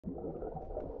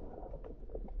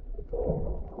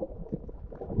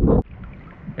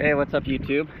Hey, what's up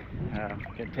YouTube?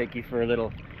 Gonna take you for a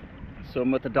little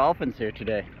swim with the dolphins here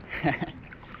today.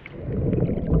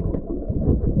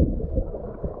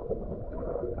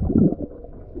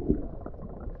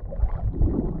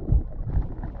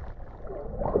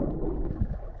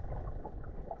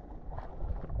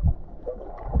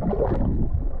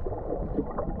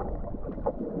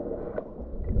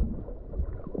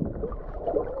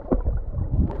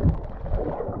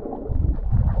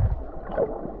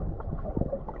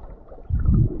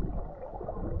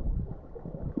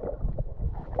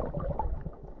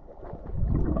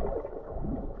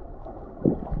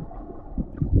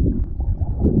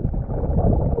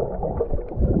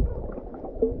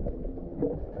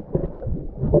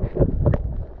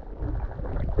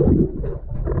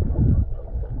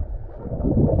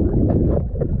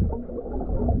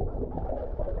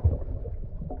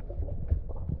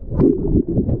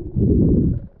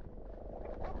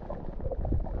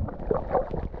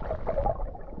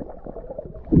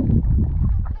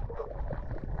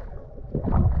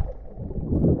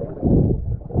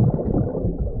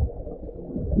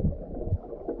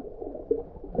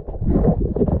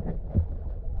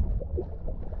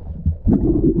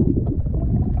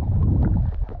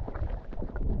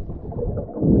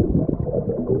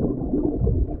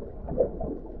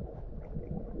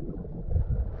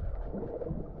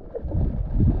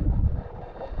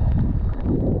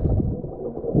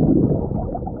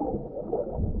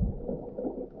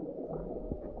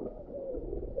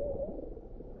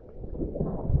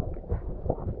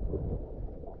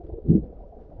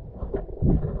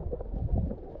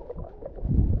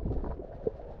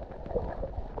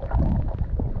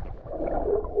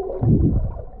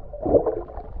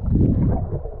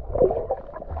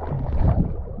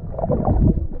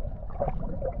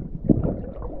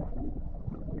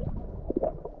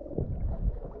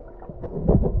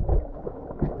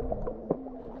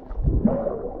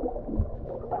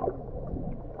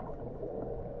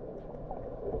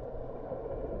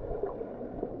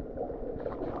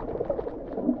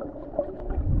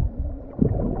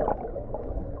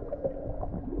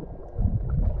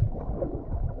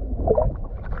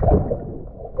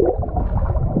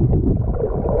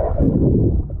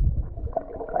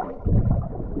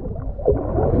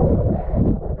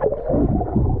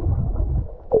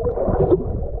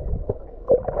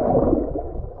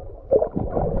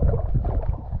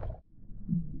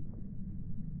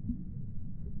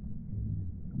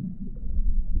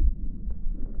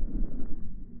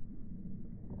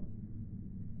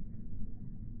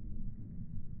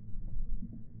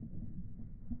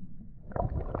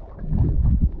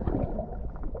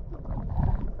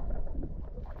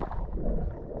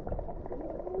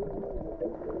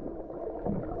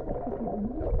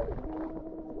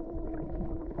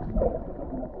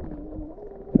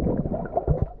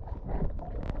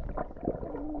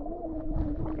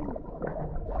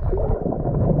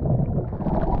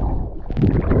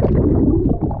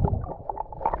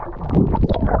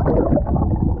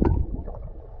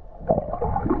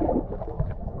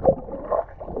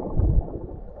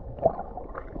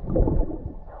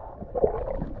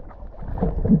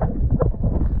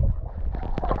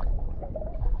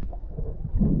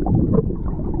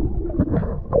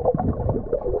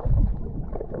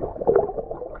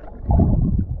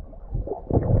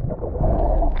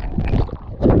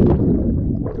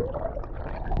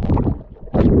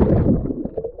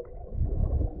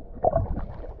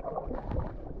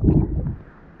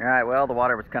 Alright, well, the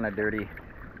water was kind of dirty,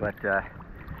 but you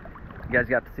guys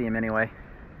got to see him anyway.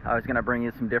 I was going to bring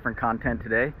you some different content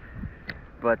today,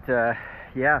 but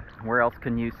yeah, where else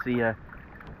can you see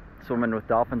swimming with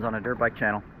dolphins on a dirt bike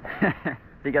channel?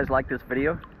 If you guys like this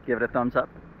video, give it a thumbs up.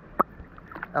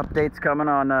 Updates coming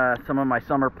on some of my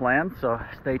summer plans, so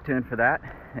stay tuned for that,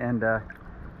 and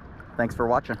thanks for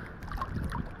watching.